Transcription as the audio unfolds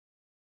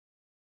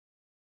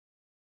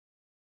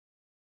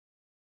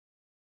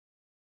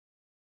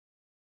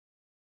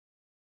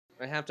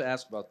I have to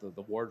ask about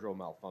the wardrobe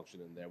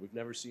malfunction in there. We've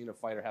never seen a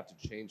fighter have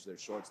to change their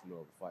shorts in the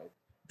middle of the fight.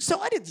 So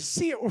I didn't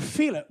see it or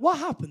feel it. What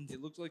happened?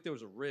 It looked like there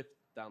was a rift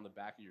down the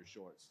back of your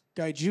shorts.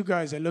 Guys, you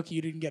guys are lucky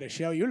you didn't get a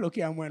show. You're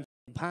lucky I'm wearing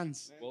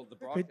pants. Well, the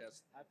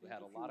broadcast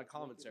had a lot of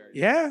commentary.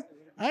 Yeah?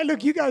 Hey,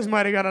 look, you guys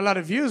might have got a lot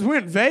of views. We're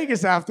in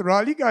Vegas after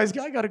all. You guys,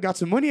 I got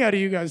some money out of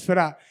you guys for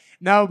that.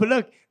 No, but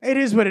look, it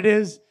is what it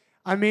is.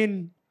 I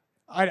mean,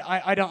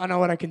 I don't know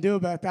what I can do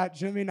about that. Do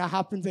you know what I mean? That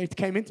happened. They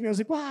came into me. I was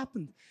like, what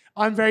happened?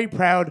 I'm very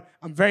proud.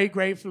 I'm very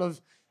grateful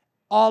of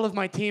all of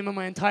my team and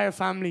my entire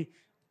family.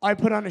 I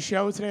put on a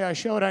show today. I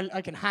showed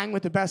I can hang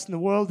with the best in the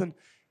world, and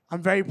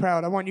I'm very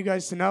proud. I want you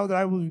guys to know that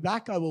I will be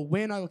back. I will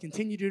win. I will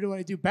continue to do what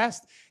I do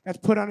best. That's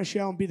put on a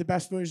show and be the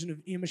best version of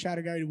Ian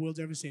Machado Garry the world's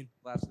ever seen.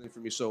 Last thing for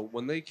me. So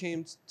when they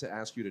came to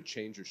ask you to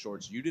change your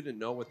shorts, you didn't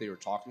know what they were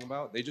talking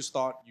about? They just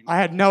thought you... I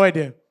had no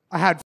idea. I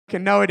had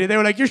fucking no idea. They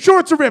were like, your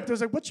shorts are ripped. I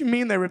was like, what you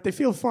mean they're ripped? They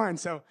feel fine.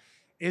 So,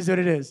 is what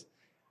it is.